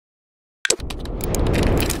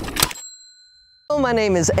My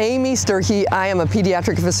name is Amy Sturkey. I am a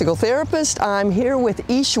pediatric physical therapist. I'm here with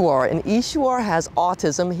Eeshwar, and Eeshwar has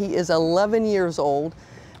autism. He is 11 years old,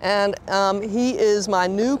 and he is my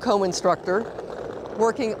new co-instructor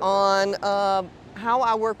working on how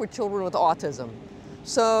I work with children with autism.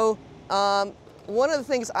 So one of the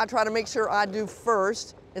things I try to make sure I do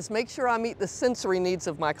first is make sure I meet the sensory needs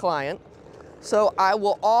of my client. So I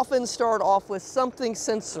will often start off with something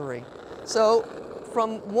sensory. So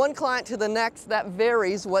from one client to the next, that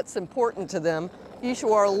varies what's important to them.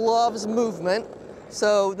 Eeshwar loves movement,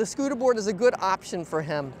 so the scooter board is a good option for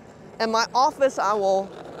him. In my office, I will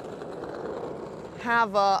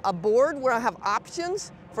have a board where I have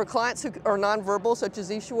options for clients who are nonverbal, such as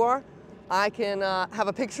Eeshwar. I can have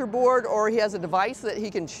a picture board, or he has a device that he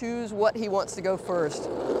can choose what he wants to go first.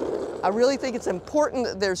 I really think it's important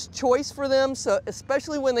that there's choice for them, so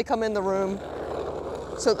especially when they come in the room,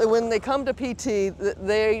 so that when they come to PT,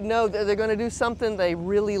 they know that they're going to do something they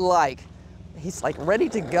really like. He's like ready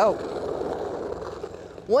to go.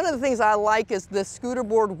 One of the things I like is the scooter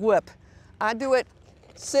board whip. I do it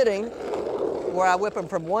sitting, where I whip him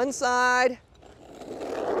from one side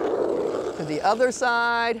to the other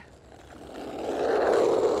side.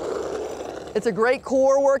 It's a great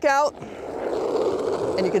core workout,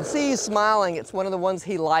 and you can see he's smiling. It's one of the ones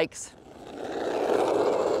he likes.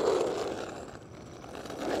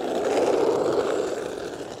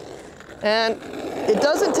 And it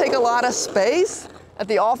doesn't take a lot of space at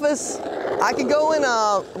the office. I can go in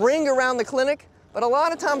a ring around the clinic, but a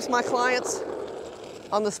lot of times my clients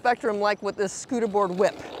on the spectrum like with this scooter board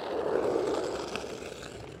whip.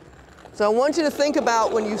 So I want you to think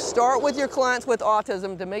about when you start with your clients with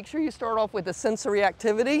autism to make sure you start off with a sensory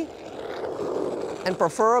activity, and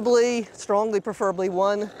preferably, strongly preferably,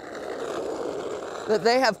 one that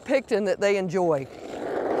they have picked and that they enjoy.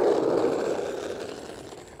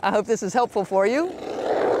 I hope this is helpful for you,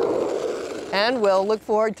 and we'll look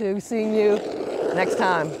forward to seeing you next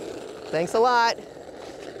time. Thanks a lot.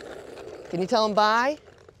 Can you tell them bye?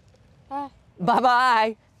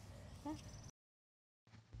 Bye-bye.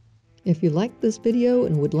 If you liked this video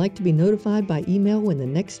and would like to be notified by email when the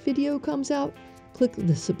next video comes out, click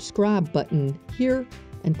the subscribe button here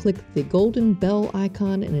and click the golden bell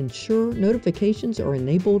icon and ensure notifications are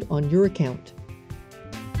enabled on your account.